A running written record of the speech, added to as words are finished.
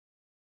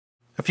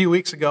A few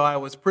weeks ago, I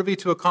was privy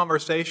to a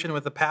conversation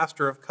with a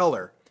pastor of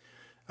color,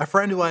 a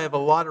friend who I have a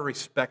lot of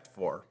respect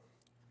for.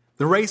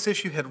 The race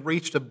issue had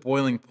reached a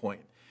boiling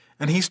point,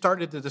 and he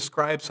started to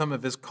describe some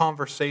of his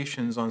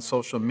conversations on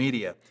social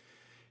media.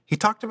 He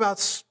talked about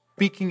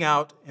speaking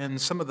out and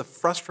some of the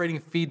frustrating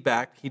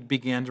feedback he'd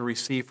began to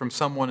receive from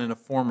someone in a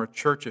former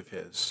church of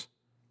his.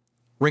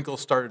 Wrinkles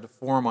started to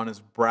form on his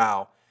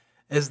brow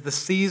as the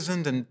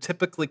seasoned and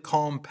typically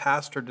calm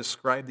pastor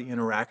described the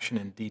interaction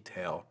in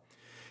detail.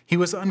 He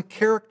was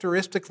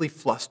uncharacteristically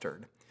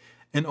flustered,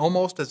 and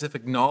almost as if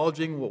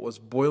acknowledging what was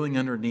boiling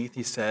underneath,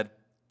 he said,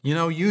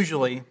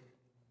 usually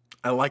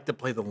I like to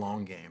play the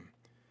long game,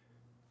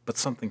 but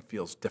something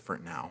feels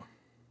different now.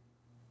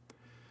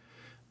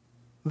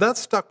 That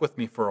stuck with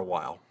me for a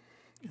while,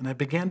 and I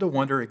began to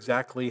wonder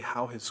exactly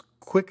how his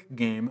quick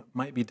game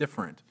might be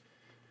different.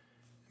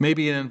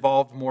 Maybe it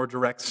involved more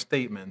direct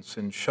statements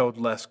and showed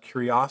less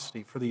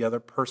curiosity for the other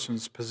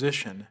person's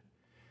position.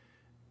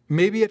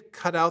 Maybe it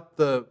cut out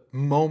the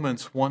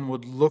moments one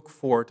would look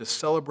for to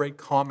celebrate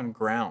common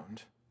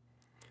ground.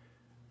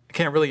 I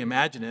can't really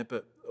imagine it,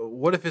 but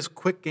what if his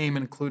quick game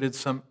included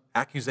some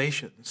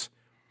accusations,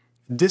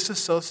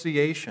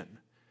 disassociation,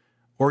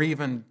 or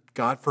even,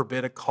 God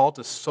forbid, a call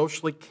to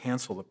socially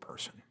cancel the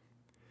person?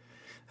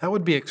 That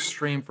would be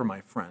extreme for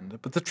my friend.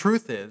 But the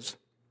truth is,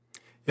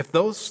 if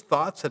those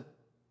thoughts had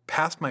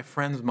passed my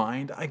friend's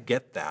mind, I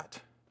get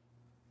that.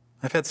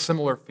 I've had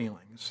similar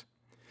feelings.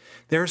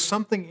 There's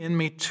something in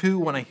me, too,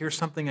 when I hear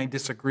something I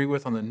disagree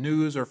with on the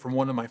news or from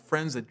one of my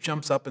friends that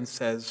jumps up and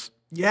says,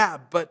 yeah,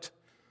 but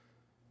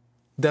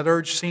that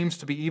urge seems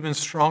to be even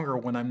stronger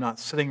when I'm not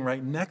sitting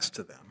right next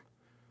to them.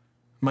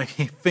 My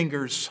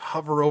fingers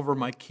hover over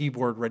my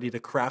keyboard ready to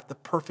craft the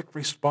perfect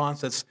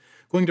response that's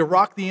going to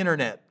rock the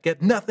internet,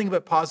 get nothing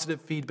but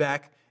positive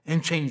feedback,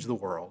 and change the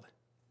world.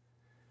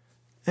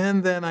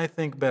 And then I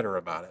think better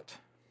about it.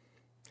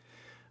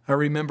 I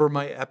remember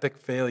my epic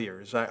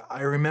failures.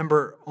 I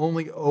remember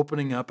only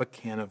opening up a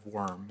can of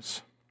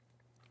worms.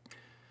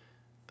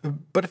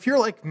 But if you're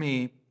like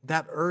me,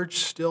 that urge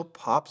still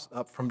pops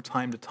up from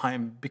time to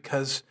time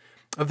because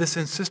of this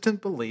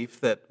insistent belief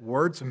that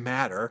words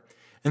matter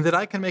and that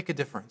I can make a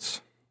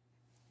difference.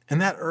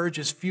 And that urge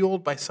is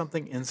fueled by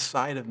something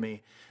inside of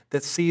me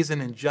that sees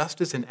an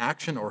injustice in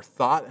action or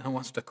thought and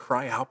wants to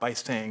cry out by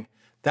saying,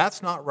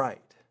 that's not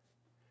right.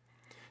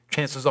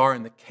 Chances are,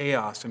 in the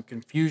chaos and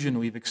confusion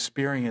we've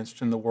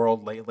experienced in the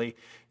world lately,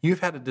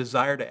 you've had a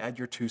desire to add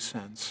your 2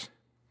 cents.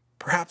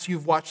 Perhaps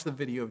you've watched the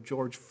video of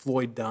George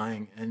Floyd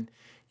dying and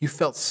you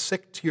felt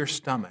sick to your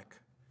stomach.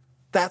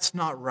 That's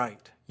not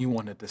right, you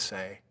wanted to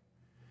say.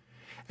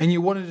 And you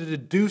wanted to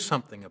do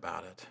something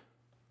about it.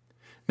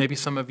 Maybe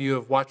some of you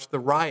have watched the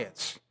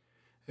riots.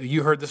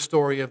 You heard the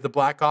story of the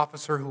black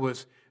officer who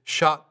was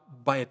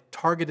shot by a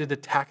targeted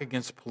attack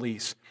against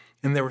police.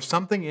 And there was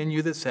something in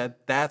you that said,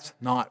 that's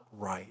not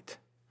right.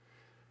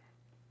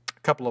 A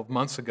couple of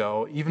months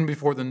ago, even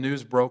before the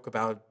news broke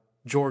about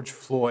George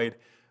Floyd,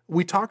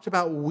 we talked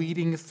about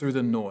weeding through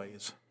the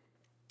noise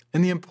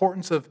and the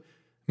importance of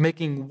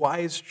making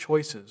wise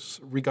choices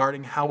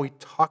regarding how we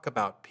talk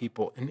about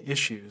people and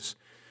issues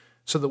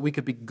so that we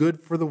could be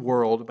good for the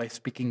world by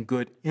speaking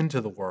good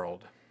into the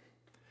world.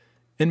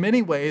 In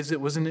many ways,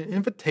 it was an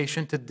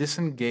invitation to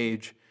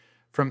disengage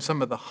from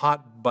some of the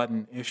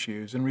hot-button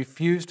issues and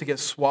refuse to get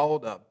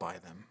swallowed up by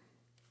them.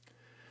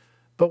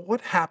 But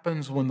what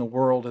happens when the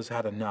world has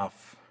had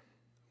enough,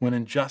 when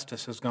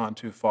injustice has gone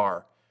too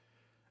far,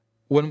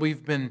 when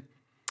we've been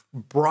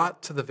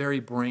brought to the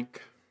very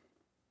brink?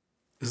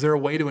 Is there a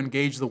way to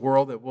engage the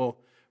world that will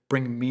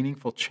bring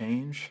meaningful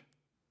change?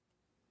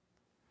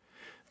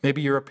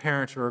 Maybe you're a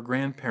parent or a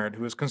grandparent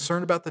who is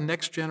concerned about the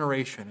next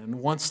generation and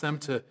wants them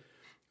to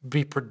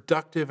be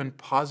productive and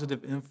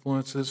positive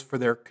influences for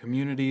their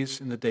communities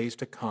in the days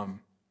to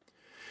come.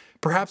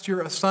 Perhaps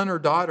you're a son or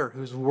daughter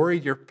who's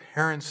worried your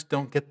parents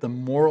don't get the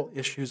moral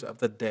issues of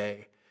the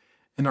day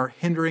and are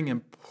hindering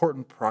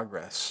important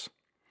progress.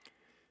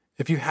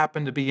 If you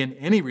happen to be in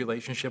any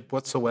relationship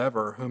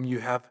whatsoever whom you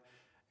have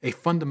a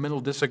fundamental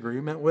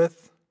disagreement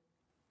with,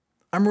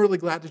 I'm really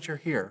glad that you're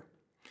here.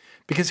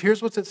 Because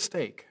here's what's at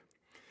stake.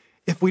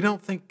 If we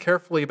don't think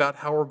carefully about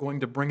how we're going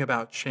to bring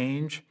about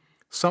change,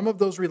 some of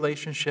those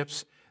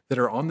relationships that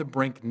are on the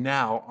brink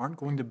now aren't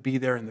going to be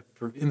there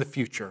in the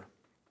future.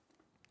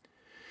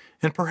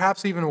 And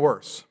perhaps even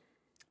worse,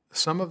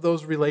 some of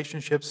those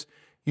relationships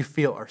you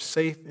feel are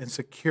safe and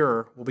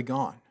secure will be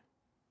gone.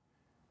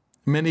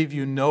 Many of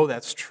you know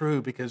that's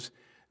true because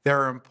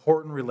there are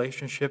important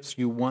relationships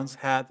you once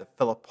had that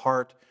fell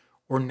apart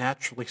or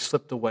naturally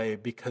slipped away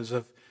because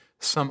of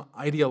some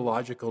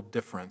ideological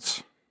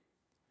difference.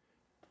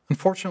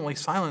 Unfortunately,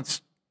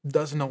 silence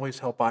doesn't always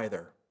help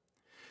either.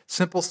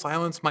 Simple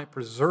silence might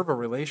preserve a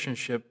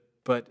relationship,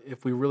 but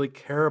if we really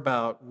care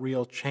about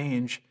real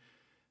change,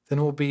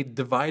 then we'll be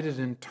divided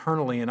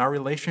internally and our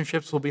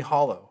relationships will be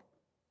hollow.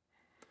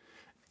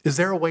 Is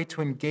there a way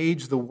to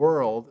engage the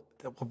world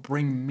that will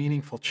bring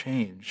meaningful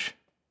change?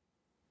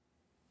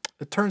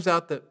 It turns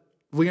out that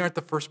we aren't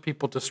the first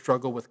people to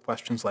struggle with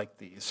questions like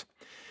these.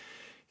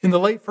 In the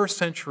late first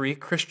century,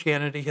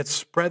 Christianity had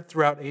spread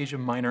throughout Asia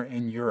Minor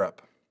and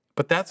Europe,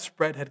 but that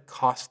spread had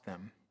cost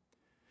them.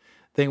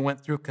 They went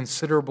through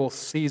considerable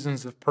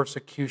seasons of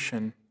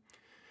persecution,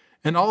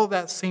 and all of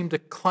that seemed to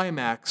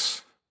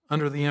climax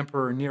under the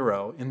Emperor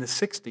Nero in the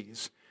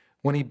 60s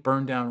when he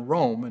burned down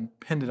Rome and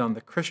pinned it on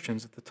the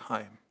Christians at the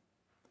time.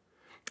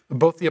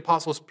 Both the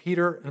apostles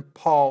Peter and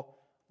Paul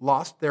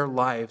lost their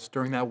lives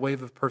during that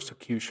wave of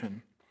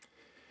persecution.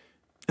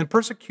 And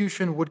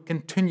persecution would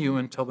continue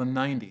until the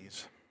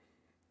 90s.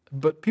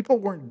 But people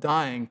weren't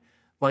dying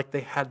like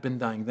they had been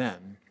dying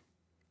then.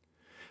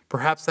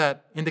 Perhaps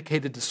that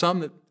indicated to some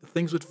that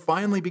things would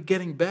finally be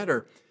getting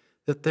better,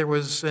 that there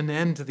was an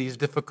end to these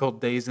difficult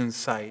days in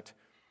sight.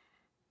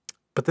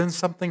 But then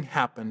something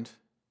happened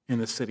in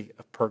the city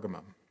of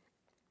Pergamum.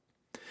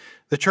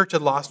 The church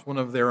had lost one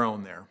of their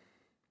own there.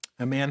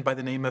 A man by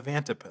the name of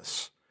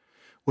Antipas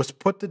was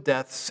put to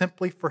death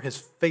simply for his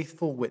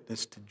faithful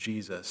witness to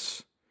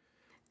Jesus.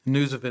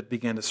 News of it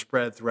began to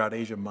spread throughout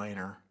Asia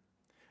Minor.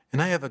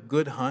 And I have a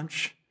good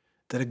hunch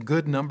that a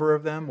good number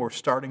of them were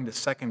starting to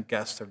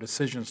second-guess their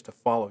decisions to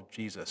follow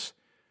Jesus.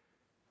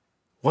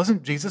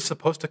 Wasn't Jesus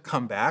supposed to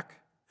come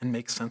back and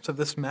make sense of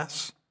this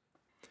mess?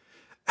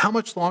 How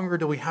much longer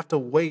do we have to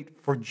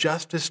wait for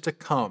justice to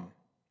come?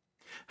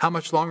 How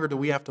much longer do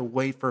we have to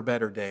wait for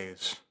better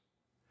days?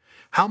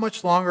 How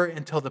much longer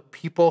until the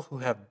people who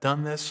have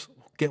done this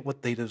will get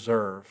what they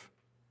deserve?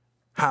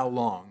 How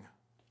long,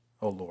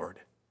 O Lord?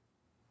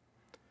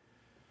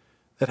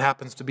 That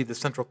happens to be the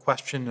central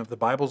question of the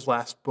Bible's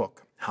last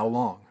book, how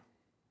long?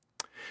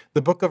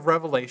 The book of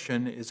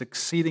Revelation is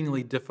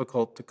exceedingly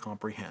difficult to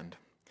comprehend.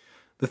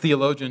 The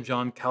theologian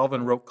John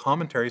Calvin wrote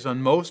commentaries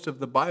on most of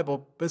the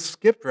Bible, but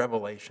skipped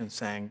Revelation,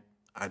 saying,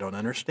 I don't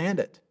understand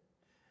it.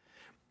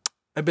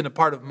 I've been a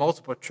part of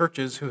multiple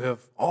churches who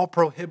have all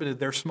prohibited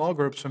their small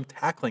groups from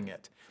tackling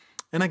it,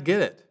 and I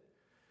get it.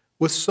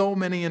 With so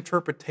many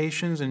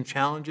interpretations and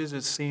challenges,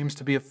 it seems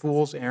to be a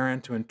fool's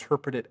errand to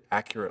interpret it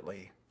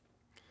accurately.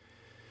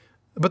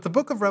 But the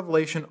book of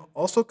Revelation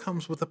also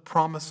comes with a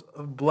promise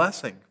of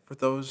blessing for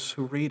those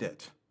who read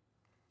it.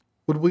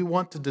 Would we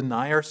want to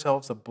deny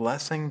ourselves a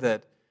blessing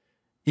that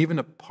even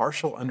a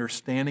partial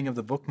understanding of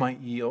the book might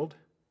yield?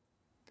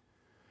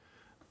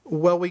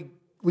 Well,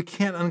 we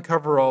can't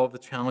uncover all of the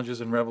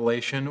challenges in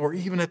Revelation or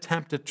even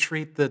attempt to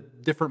treat the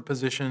different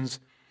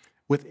positions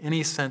with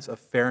any sense of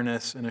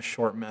fairness in a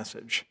short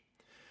message.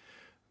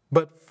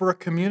 But for a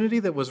community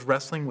that was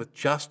wrestling with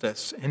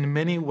justice in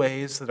many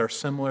ways that are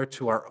similar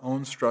to our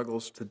own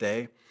struggles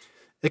today,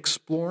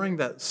 exploring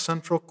that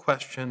central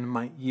question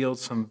might yield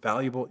some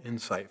valuable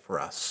insight for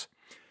us.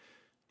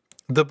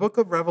 The book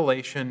of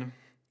Revelation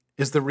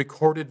is the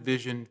recorded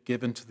vision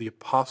given to the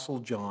Apostle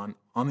John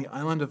on the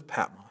island of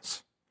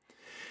Patmos.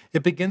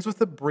 It begins with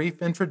a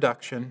brief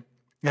introduction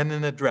and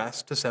an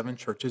address to 7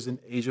 churches in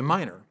Asia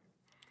Minor.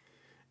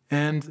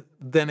 And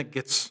then it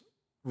gets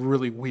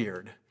really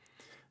weird.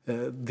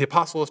 The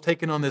apostle is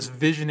taken on this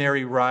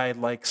visionary ride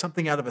like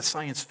something out of a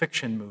science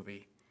fiction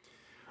movie.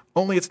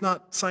 Only it's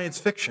not science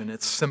fiction,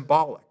 it's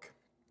symbolic.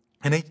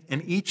 And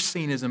each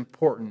scene is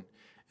important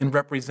and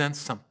represents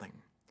something.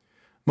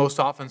 Most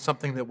often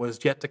something that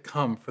was yet to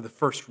come for the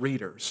first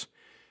readers.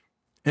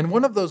 In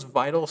one of those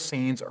vital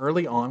scenes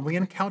early on, we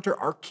encounter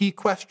our key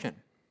question.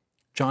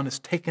 John is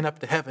taken up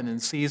to heaven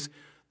and sees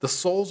the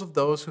souls of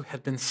those who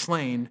had been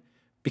slain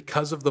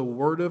because of the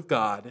word of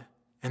God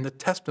and the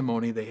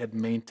testimony they had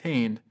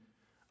maintained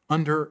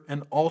under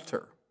an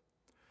altar.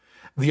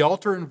 The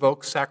altar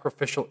invokes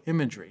sacrificial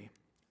imagery.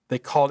 They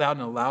called out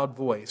in a loud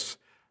voice,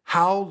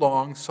 "How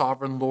long,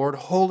 sovereign Lord,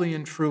 holy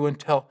and true,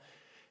 until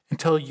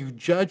you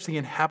judge the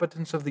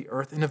inhabitants of the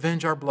earth and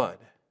avenge our blood?"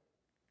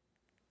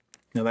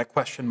 Now that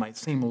question might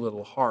seem a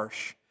little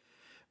harsh,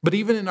 but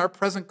even in our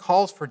present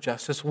calls for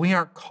justice, we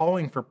aren't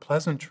calling for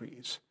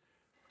pleasantries.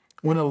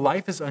 When a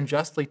life is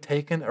unjustly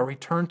taken, a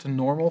return to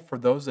normal for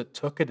those that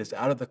took it is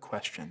out of the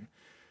question.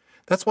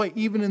 That's why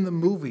even in the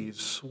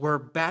movies where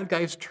bad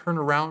guys turn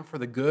around for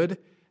the good,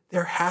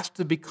 there has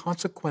to be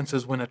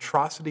consequences when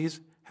atrocities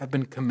have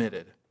been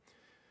committed.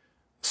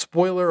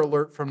 Spoiler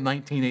alert from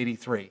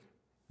 1983.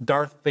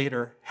 Darth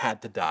Vader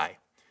had to die.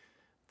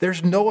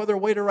 There's no other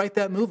way to write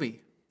that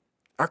movie.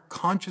 Our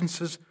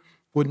consciences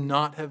would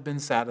not have been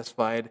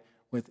satisfied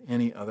with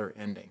any other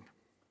ending.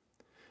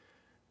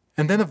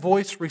 And then a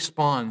voice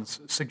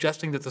responds,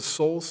 suggesting that the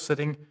souls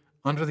sitting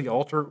under the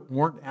altar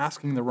weren't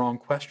asking the wrong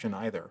question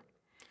either.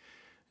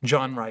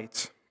 John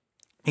writes,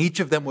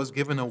 "Each of them was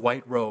given a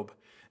white robe,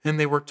 and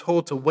they were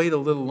told to wait a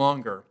little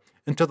longer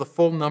until the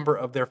full number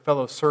of their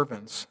fellow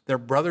servants, their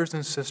brothers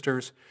and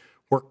sisters,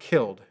 were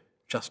killed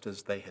just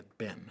as they had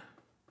been."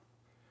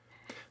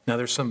 Now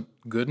there's some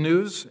good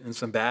news and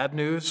some bad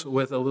news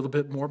with a little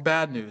bit more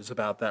bad news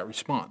about that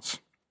response.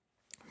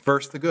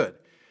 First, the good.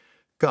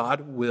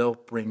 God will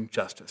bring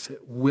justice.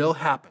 It will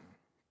happen.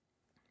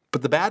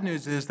 But the bad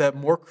news is that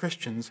more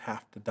Christians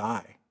have to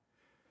die.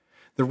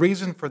 The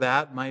reason for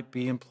that might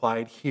be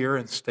implied here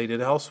and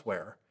stated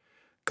elsewhere.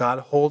 God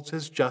holds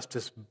his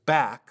justice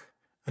back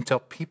until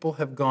people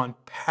have gone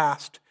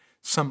past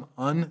some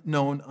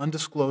unknown,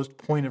 undisclosed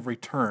point of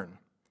return.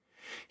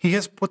 He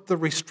has put the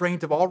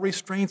restraint of all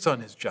restraints on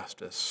his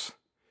justice.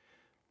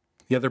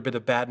 The other bit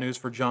of bad news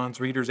for John's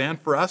readers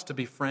and for us, to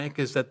be frank,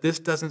 is that this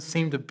doesn't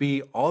seem to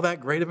be all that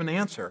great of an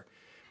answer.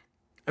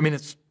 I mean,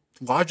 it's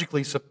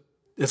logically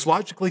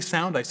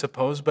sound, I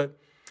suppose, but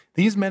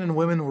these men and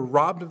women were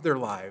robbed of their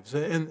lives,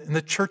 and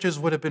the churches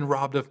would have been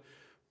robbed of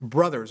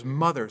brothers,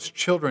 mothers,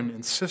 children,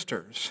 and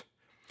sisters.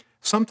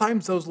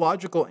 Sometimes those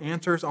logical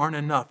answers aren't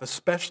enough,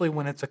 especially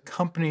when it's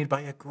accompanied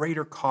by a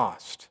greater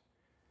cost.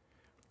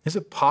 Is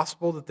it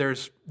possible that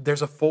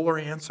there's a fuller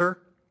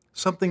answer,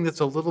 something that's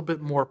a little bit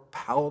more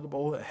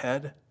palatable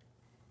ahead?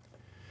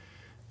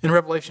 In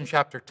Revelation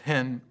chapter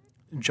 10,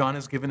 John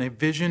is given a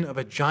vision of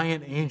a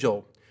giant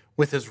angel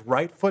with his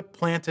right foot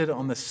planted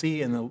on the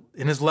sea and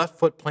his left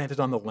foot planted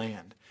on the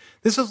land.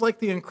 This is like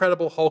the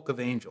Incredible Hulk of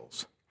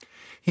angels.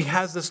 He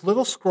has this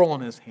little scroll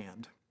in his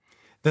hand.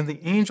 Then the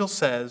angel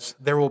says,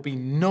 there will be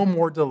no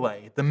more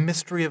delay. The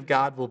mystery of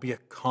God will be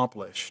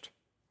accomplished.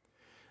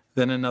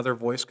 Then another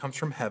voice comes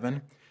from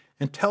heaven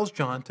and tells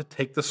John to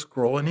take the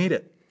scroll and eat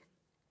it.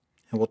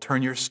 It will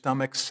turn your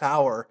stomach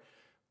sour,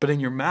 but in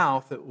your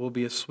mouth it will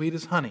be as sweet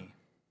as honey.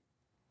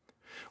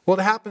 Well,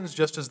 it happens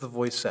just as the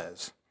voice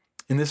says.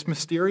 In this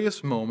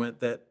mysterious moment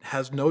that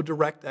has no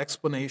direct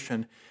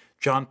explanation,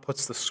 John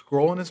puts the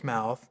scroll in his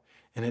mouth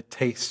and it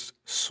tastes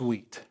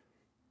sweet.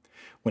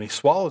 When he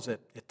swallows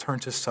it, it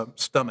turns his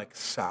stomach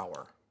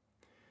sour.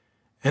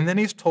 And then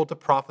he's told to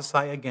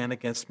prophesy again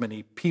against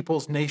many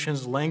peoples,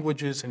 nations,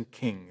 languages, and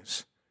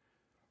kings.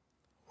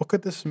 What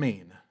could this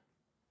mean?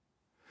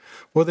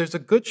 Well, there's a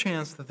good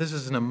chance that this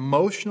is an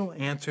emotional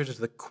answer to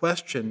the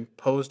question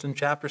posed in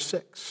chapter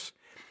 6.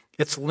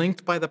 It's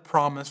linked by the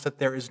promise that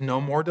there is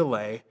no more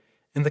delay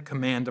and the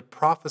command to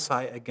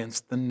prophesy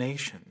against the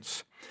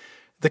nations.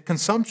 The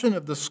consumption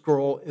of the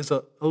scroll is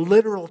a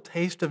literal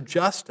taste of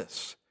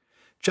justice.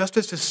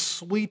 Justice is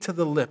sweet to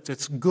the lips.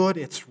 It's good,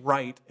 it's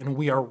right, and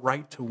we are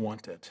right to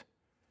want it.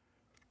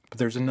 But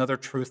there's another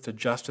truth to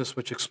justice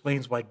which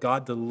explains why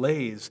God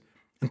delays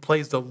and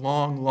plays the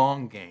long,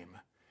 long game.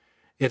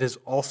 It is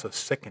also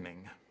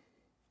sickening.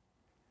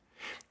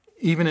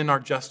 Even in our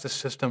justice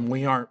system,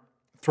 we aren't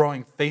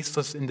throwing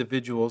faceless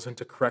individuals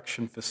into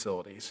correction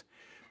facilities.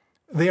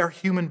 They are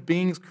human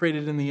beings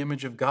created in the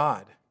image of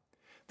God.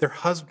 They're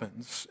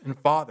husbands and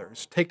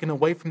fathers taken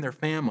away from their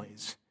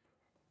families.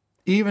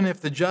 Even if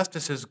the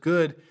justice is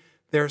good,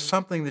 there's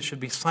something that should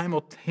be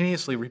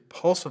simultaneously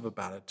repulsive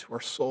about it to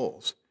our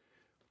souls.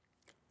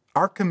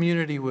 Our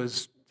community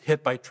was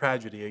hit by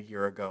tragedy a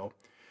year ago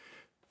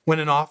when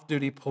an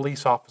off-duty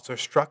police officer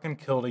struck and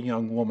killed a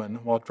young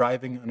woman while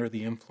driving under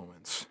the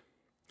influence.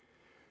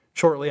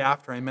 Shortly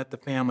after, I met the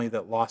family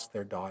that lost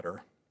their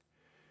daughter,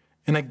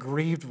 and I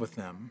grieved with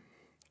them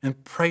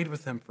and prayed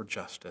with them for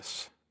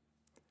justice.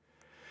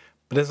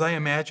 But as I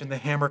imagined the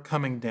hammer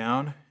coming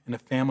down and a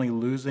family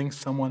losing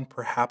someone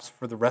perhaps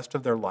for the rest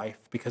of their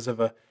life because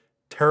of a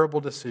terrible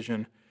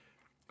decision,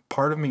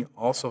 part of me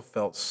also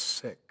felt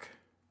sick.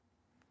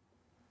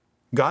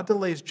 God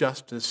delays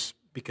justice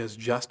because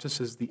justice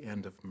is the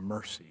end of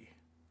mercy.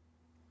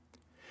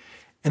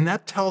 And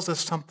that tells us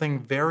something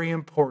very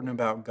important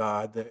about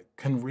God that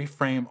can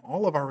reframe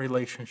all of our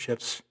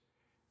relationships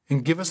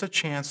and give us a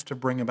chance to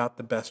bring about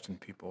the best in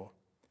people.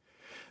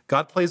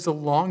 God plays the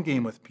long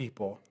game with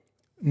people,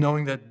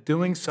 knowing that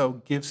doing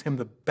so gives him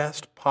the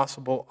best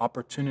possible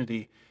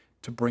opportunity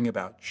to bring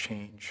about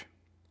change.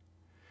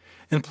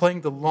 And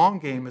playing the long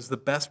game is the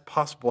best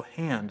possible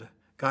hand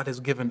God has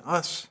given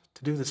us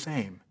to do the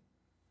same.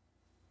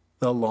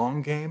 The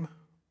long game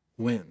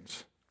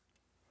wins.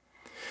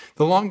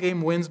 The long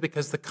game wins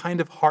because the kind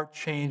of heart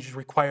change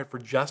required for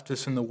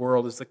justice in the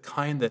world is the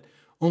kind that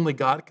only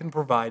God can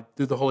provide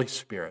through the Holy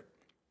Spirit.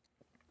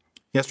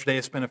 Yesterday,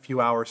 I spent a few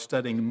hours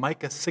studying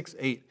Micah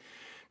 6:8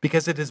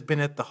 because it has been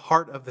at the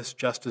heart of this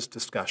justice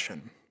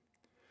discussion.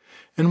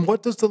 And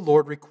what does the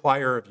Lord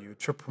require of you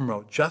to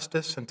promote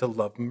justice and to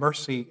love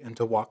mercy and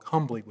to walk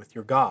humbly with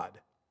your God?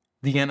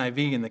 The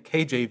NIV and the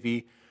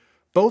KJV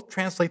both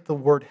translate the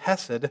word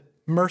hesed,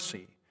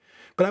 mercy.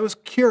 But I was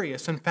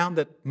curious and found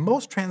that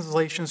most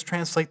translations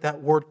translate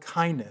that word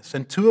kindness,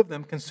 and two of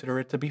them consider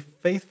it to be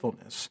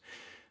faithfulness,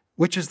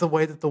 which is the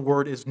way that the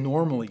word is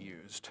normally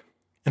used.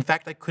 In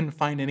fact, I couldn't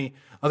find any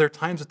other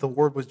times that the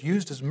word was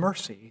used as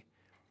mercy.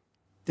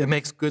 It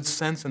makes good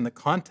sense in the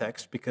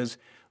context because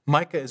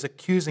Micah is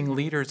accusing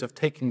leaders of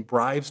taking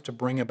bribes to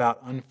bring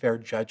about unfair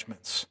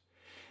judgments.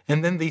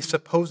 And then the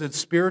supposed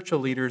spiritual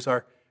leaders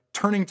are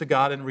turning to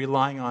God and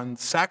relying on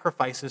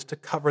sacrifices to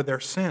cover their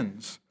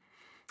sins.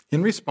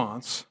 In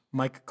response,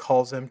 Micah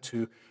calls them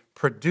to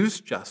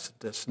produce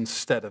justice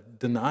instead of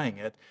denying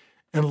it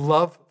and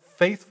love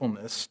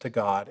faithfulness to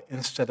God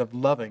instead of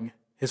loving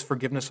his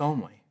forgiveness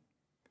only.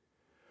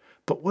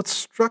 But what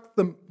struck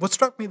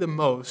me the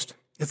most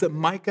is that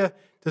Micah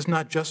does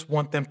not just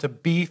want them to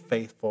be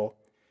faithful.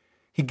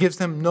 He gives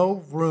them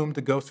no room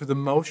to go through the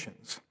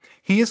motions.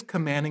 He is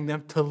commanding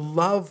them to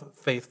love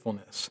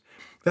faithfulness.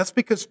 That's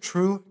because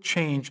true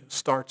change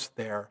starts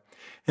there.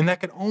 And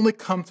that can only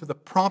come through the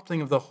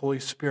prompting of the Holy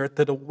Spirit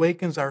that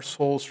awakens our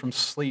souls from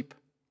sleep.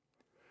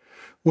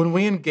 When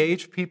we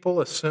engage people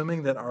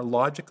assuming that our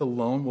logic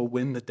alone will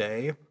win the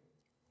day,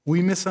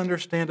 we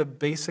misunderstand a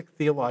basic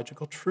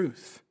theological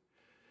truth.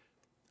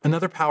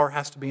 Another power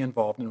has to be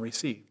involved and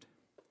received.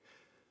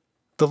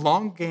 The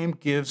long game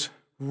gives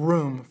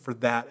room for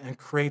that and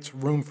creates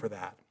room for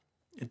that.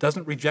 It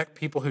doesn't reject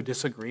people who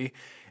disagree.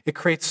 It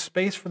creates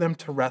space for them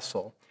to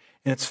wrestle.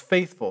 And its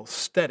faithful,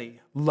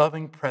 steady,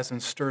 loving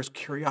presence stirs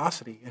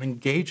curiosity and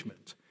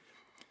engagement.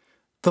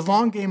 The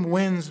long game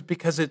wins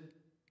because it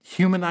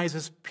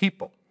humanizes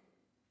people.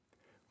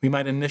 We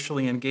might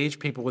initially engage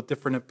people with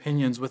different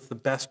opinions with the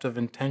best of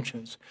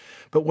intentions.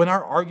 But when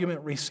our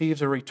argument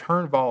receives a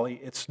return volley,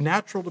 it's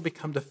natural to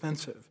become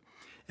defensive.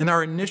 And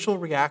our initial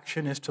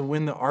reaction is to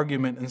win the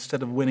argument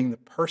instead of winning the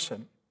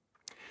person.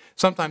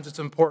 Sometimes it's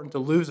important to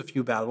lose a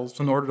few battles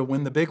in order to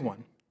win the big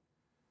one.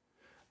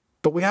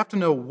 But we have to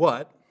know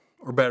what,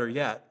 or better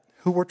yet,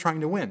 who we're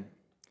trying to win.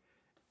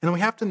 And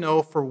we have to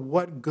know for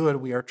what good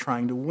we are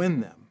trying to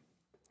win them.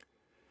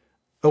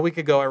 A week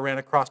ago, I ran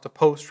across a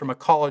post from a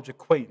college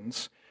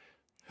acquaintance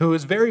who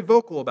is very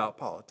vocal about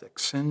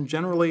politics and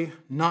generally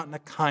not in a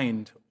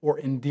kind or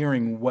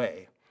endearing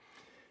way.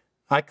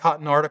 I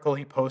caught an article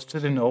he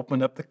posted and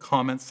opened up the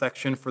comment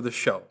section for the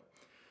show.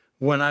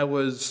 When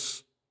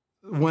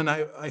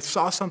I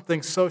saw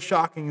something so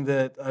shocking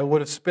that I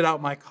would have spit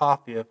out my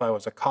coffee if I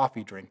was a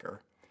coffee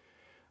drinker.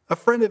 A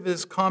friend of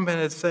his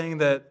commented saying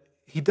that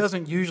he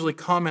doesn't usually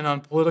comment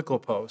on political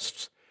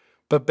posts,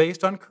 but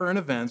based on current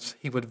events,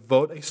 he would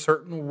vote a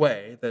certain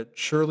way that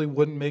surely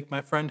wouldn't make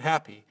my friend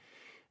happy,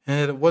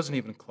 and it wasn't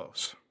even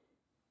close.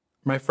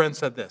 My friend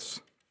said this,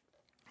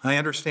 "I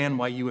understand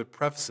why you would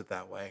preface it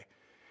that way.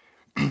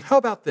 How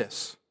about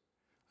this?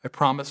 I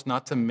promise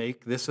not to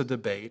make this a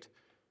debate.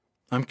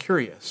 I'm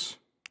curious.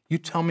 You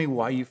tell me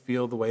why you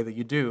feel the way that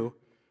you do,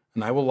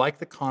 and I will like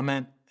the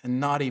comment and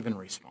not even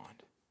respond."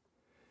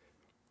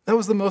 That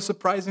was the most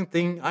surprising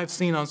thing I've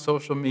seen on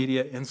social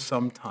media in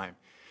some time.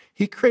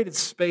 He created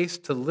space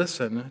to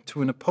listen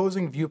to an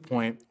opposing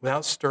viewpoint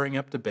without stirring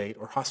up debate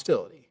or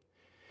hostility.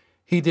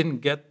 He didn't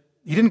get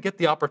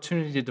the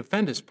opportunity to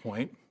defend his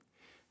point.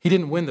 He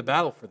didn't win the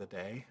battle for the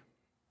day,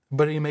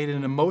 but he made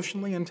an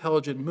emotionally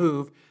intelligent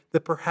move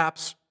that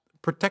perhaps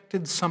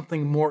protected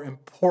something more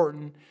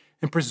important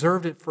and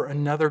preserved it for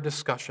another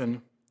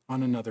discussion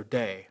on another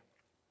day.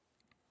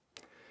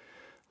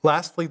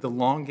 Lastly, the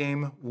long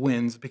game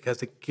wins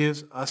because it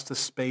gives us the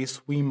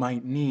space we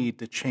might need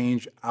to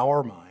change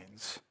our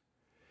minds.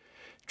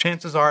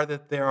 Chances are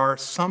that there are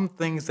some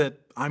things that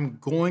I'm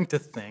going to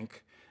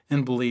think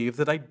and believe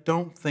that I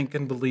don't think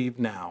and believe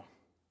now.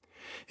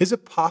 Is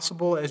it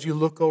possible as you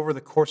look over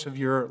the course of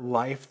your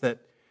life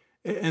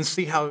and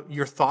see how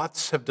your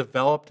thoughts have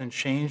developed and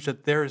changed,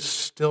 that there is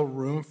still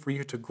room for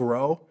you to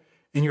grow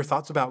in your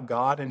thoughts about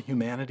God and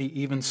humanity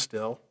even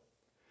still?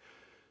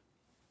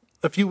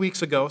 A few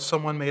weeks ago,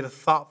 someone made a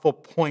thoughtful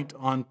point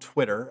on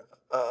Twitter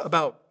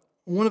about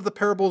one of the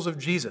parables of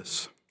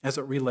Jesus as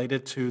it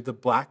related to the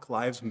Black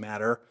Lives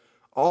Matter,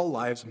 All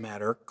Lives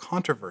Matter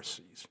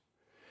controversies.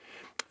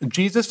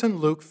 Jesus in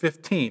Luke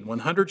 15,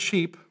 100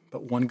 sheep,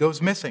 but one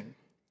goes missing.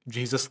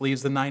 Jesus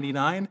leaves the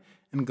 99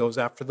 and goes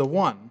after the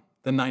one.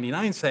 The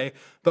 99 say,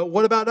 "But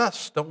what about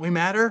us? Don't we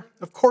matter?"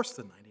 Of course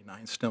the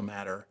 99 still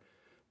matter,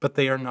 but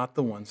they are not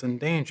the ones in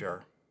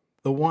danger.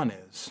 The one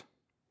is.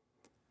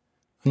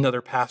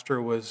 Another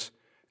pastor was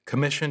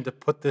commissioned to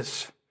put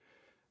this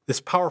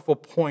powerful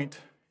point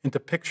into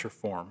picture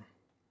form.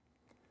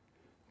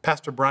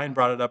 Pastor Brian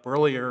brought it up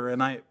earlier,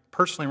 and I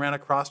personally ran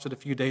across it a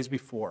few days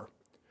before.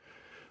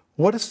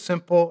 What a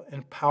simple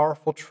and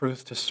powerful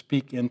truth to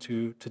speak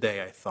into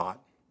today, I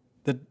thought,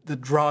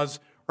 that draws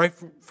right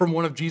from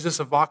one of Jesus'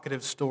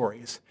 evocative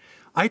stories.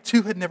 I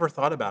too had never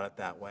thought about it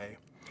that way.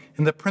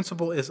 And the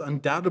principle is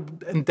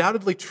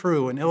undoubtedly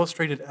true and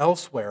illustrated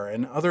elsewhere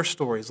in other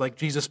stories like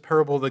Jesus'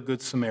 parable of the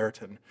Good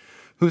Samaritan,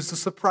 who's the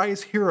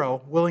surprise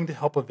hero willing to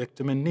help a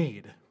victim in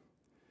need.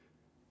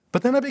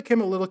 But then I became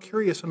a little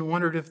curious and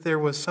wondered if there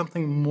was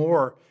something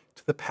more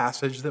to the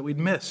passage that we'd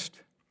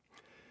missed.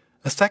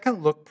 A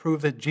second look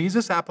proved that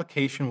Jesus'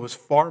 application was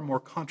far more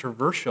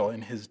controversial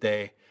in his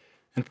day,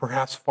 and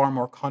perhaps far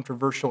more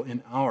controversial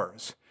in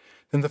ours,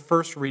 than the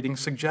first reading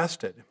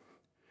suggested.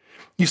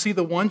 You see,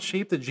 the one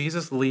sheep that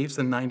Jesus leaves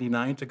the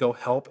 99 to go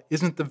help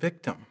isn't the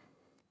victim.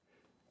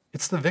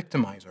 It's the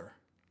victimizer.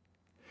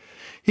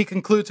 He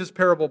concludes his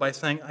parable by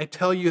saying, "I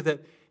tell you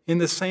that in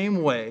the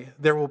same way,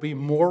 there will be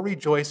more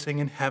rejoicing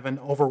in heaven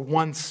over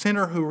one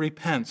sinner who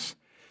repents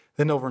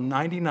than over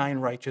 99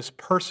 righteous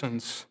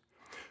persons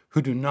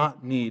who do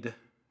not need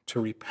to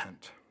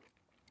repent."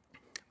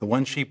 The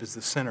one sheep is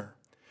the sinner.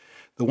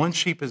 The one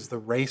sheep is the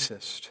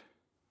racist.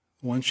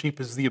 The one sheep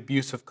is the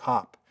abusive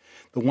cop.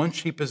 The one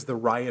sheep is the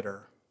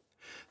rioter.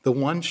 The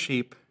one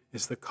sheep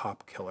is the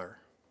cop killer.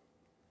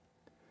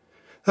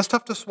 That's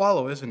tough to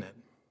swallow, isn't it?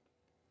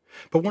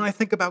 But when I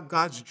think about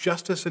God's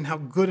justice and how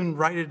good and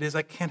right it is,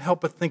 I can't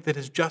help but think that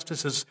his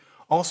justice is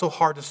also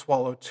hard to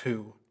swallow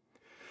too.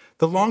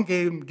 The long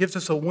game gives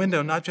us a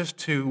window not just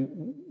to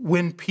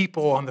win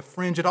people on the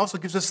fringe, it also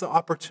gives us the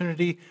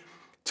opportunity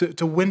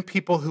to win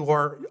people who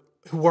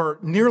are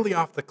nearly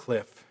off the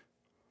cliff.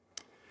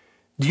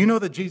 Do you know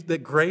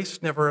that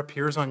grace never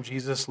appears on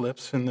Jesus'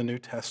 lips in the New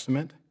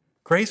Testament?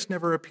 Grace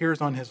never appears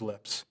on his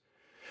lips.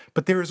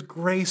 But there is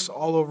grace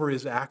all over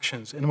his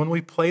actions. And when we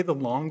play the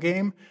long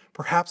game,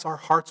 perhaps our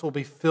hearts will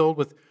be filled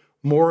with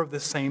more of the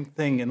same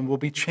thing and will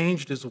be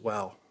changed as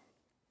well.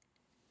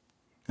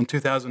 In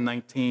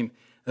 2019,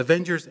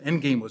 Avengers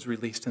Endgame was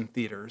released in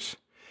theaters,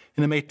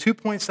 and it made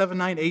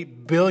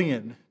 $2.798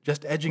 billion,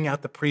 just edging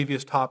out the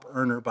previous top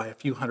earner by a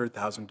few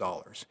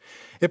 $100,000.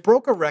 It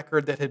broke a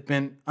record that had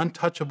been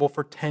untouchable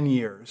for 10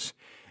 years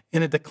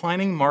in a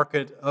declining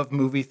market of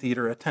movie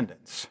theater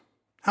attendance.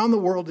 How in the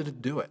world did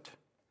it do it?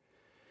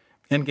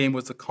 Endgame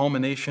was the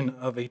culmination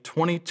of a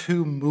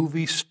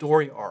 22-movie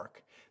story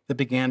arc that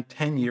began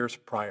 10 years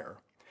prior.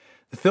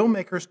 The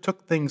filmmakers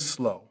took things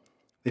slow.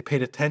 They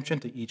paid attention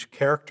to each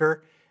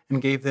character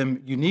and gave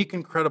them unique,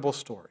 incredible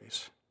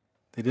stories.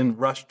 They didn't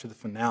rush to the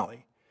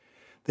finale.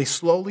 They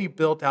slowly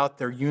built out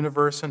their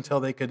universe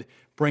until they could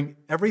bring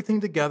everything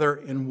together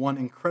in one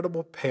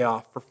incredible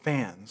payoff for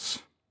fans.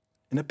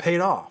 And it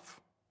paid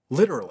off,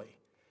 literally.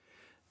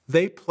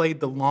 They played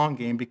the long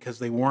game because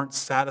they weren't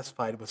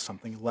satisfied with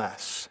something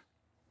less.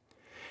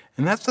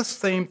 And that's the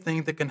same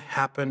thing that can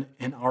happen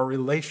in our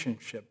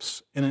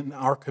relationships and in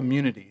our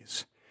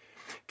communities.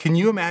 Can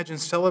you imagine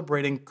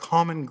celebrating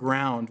common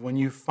ground when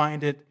you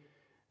find it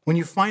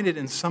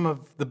in some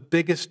of the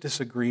biggest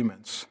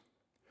disagreements?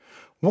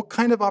 What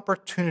kind of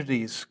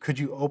opportunities could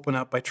you open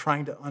up by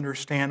trying to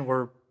understand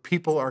where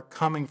people are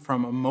coming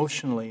from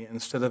emotionally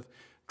instead of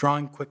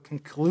drawing quick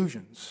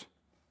conclusions?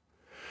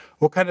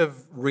 What kind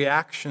of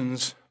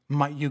reactions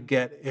might you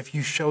get if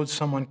you showed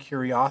someone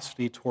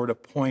curiosity toward a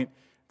point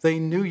they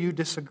knew you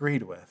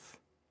disagreed with?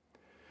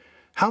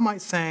 How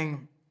might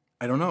saying,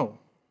 "I don't know,"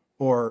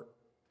 or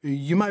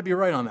 "You might be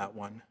right on that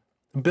one,"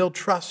 build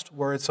trust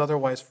where it's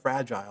otherwise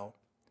fragile?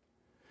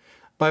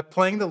 By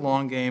playing the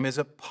long game, is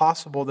it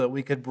possible that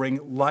we could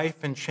bring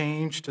life and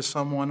change to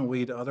someone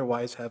we'd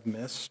otherwise have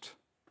missed?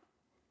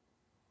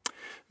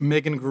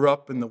 Megan grew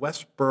up in the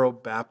Westboro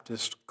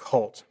Baptist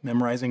cult,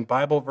 memorizing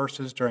Bible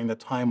verses during the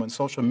time when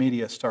social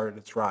media started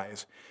its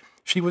rise.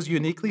 She was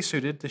uniquely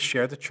suited to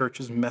share the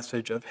church's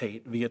message of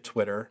hate via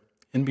Twitter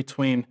in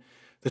between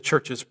the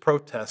church's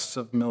protests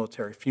of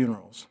military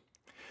funerals.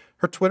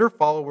 Her Twitter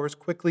followers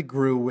quickly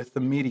grew with the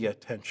media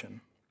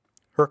attention.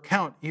 Her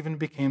account even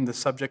became the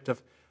subject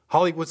of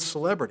Hollywood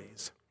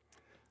celebrities.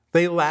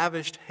 They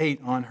lavished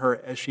hate on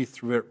her as she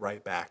threw it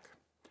right back.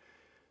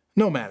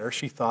 No matter,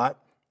 she thought.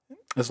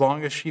 As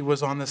long as she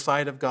was on the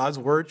side of God's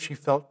word, she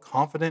felt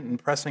confident in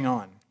pressing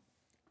on.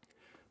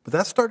 But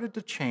that started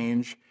to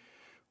change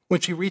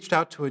when she reached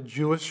out to a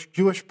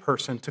Jewish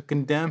person to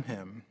condemn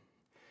him.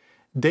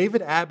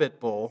 David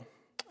Abitbull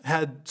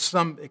had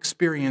some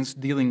experience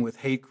dealing with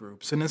hate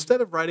groups, and instead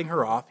of writing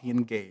her off, he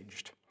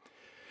engaged.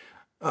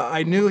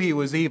 I knew he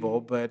was evil,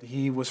 but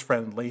he was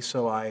friendly,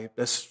 so I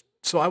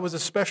was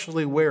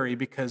especially wary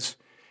because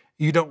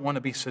you don't want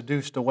to be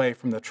seduced away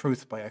from the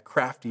truth by a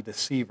crafty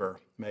deceiver,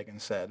 Megan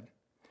said.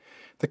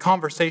 The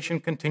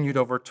conversation continued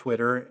over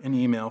Twitter and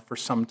email for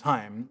some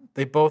time.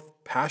 They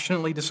both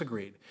passionately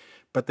disagreed,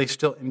 but they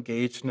still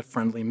engaged in a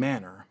friendly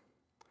manner.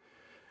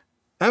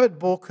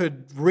 Abitbull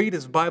could read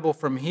his Bible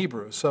from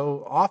Hebrew,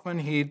 so often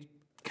he'd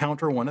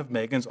counter one of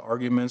Megan's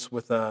arguments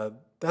with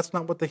 "That's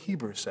not what the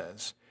Hebrew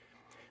says."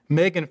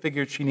 Megan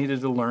figured she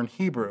needed to learn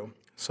Hebrew,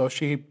 so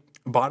she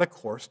bought a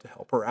course to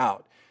help her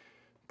out.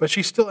 But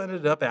she still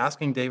ended up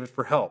asking David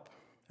for help.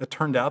 It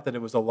turned out that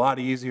it was a lot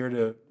easier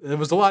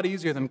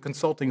than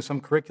consulting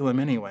some curriculum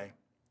anyway.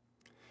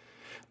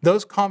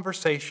 Those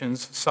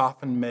conversations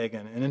softened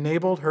Megan and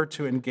enabled her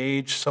to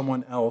engage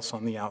someone else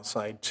on the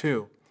outside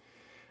too.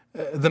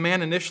 The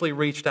man initially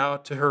reached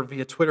out to her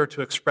via Twitter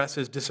to express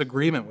his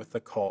disagreement with the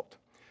cult,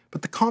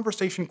 but the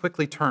conversation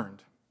quickly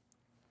turned.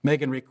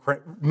 Megan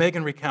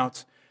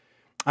recounts,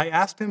 "I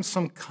asked him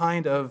some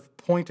kind of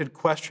pointed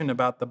question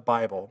about the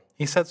Bible.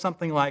 He said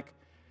something like,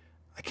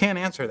 'I can't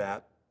answer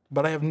that,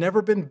 but I have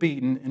never been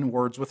beaten in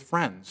words with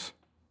friends.'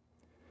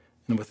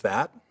 And with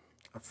that,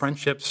 a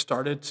friendship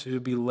started to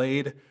be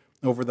laid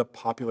over the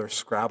popular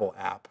Scrabble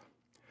app.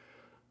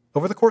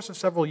 Over the course of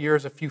several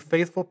years, a few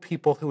faithful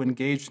people who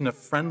engaged in a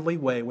friendly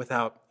way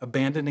without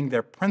abandoning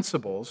their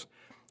principles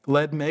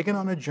led Megan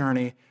on a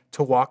journey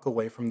to walk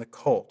away from the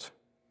cult.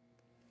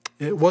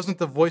 It wasn't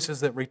the voices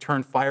that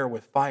returned fire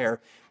with fire.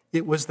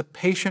 It was the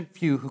patient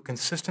few who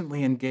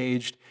consistently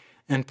engaged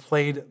and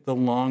played the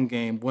long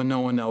game when no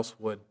one else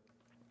would.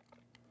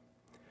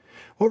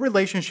 What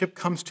relationship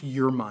comes to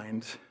your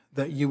mind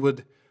that you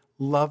would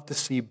love to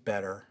see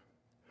better?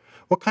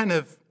 What kind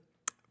of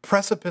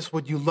precipice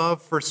would you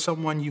love for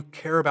someone you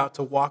care about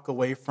to walk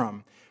away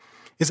from?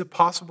 Is it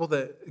possible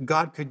that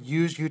God could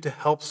use you to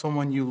help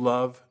someone you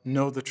love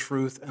know the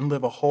truth and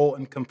live a whole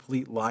and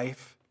complete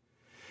life?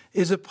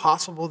 Is it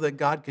possible that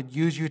God could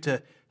use you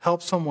to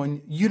help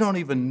someone you don't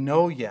even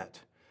know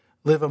yet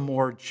live a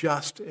more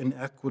just and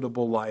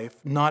equitable life,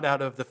 not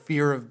out of the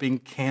fear of being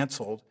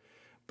canceled,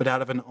 but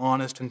out of an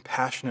honest and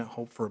passionate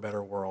hope for a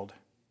better world.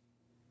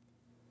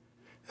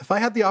 If I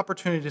had the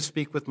opportunity to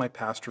speak with my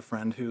pastor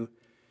friend who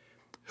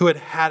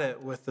had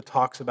it with the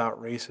talks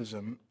about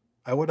racism,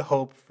 I would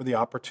hope for the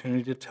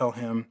opportunity to tell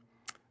him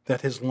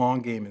that his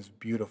long game is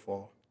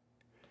beautiful.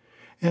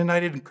 And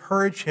I'd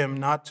encourage him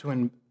not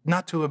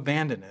to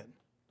abandon it.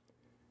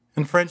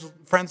 And friends,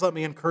 let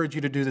me encourage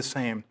you to do the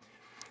same.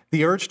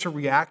 The urge to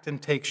react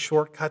and take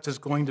shortcuts is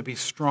going to be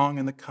strong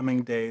in the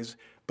coming days,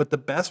 but the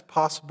best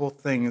possible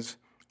things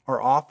are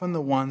often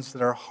the ones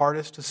that are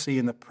hardest to see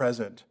in the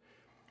present.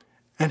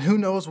 And who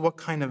knows what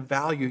kind of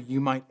value you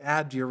might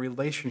add to your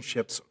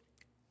relationships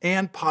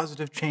and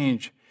positive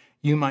change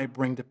you might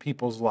bring to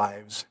people's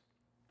lives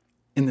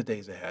in the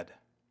days ahead.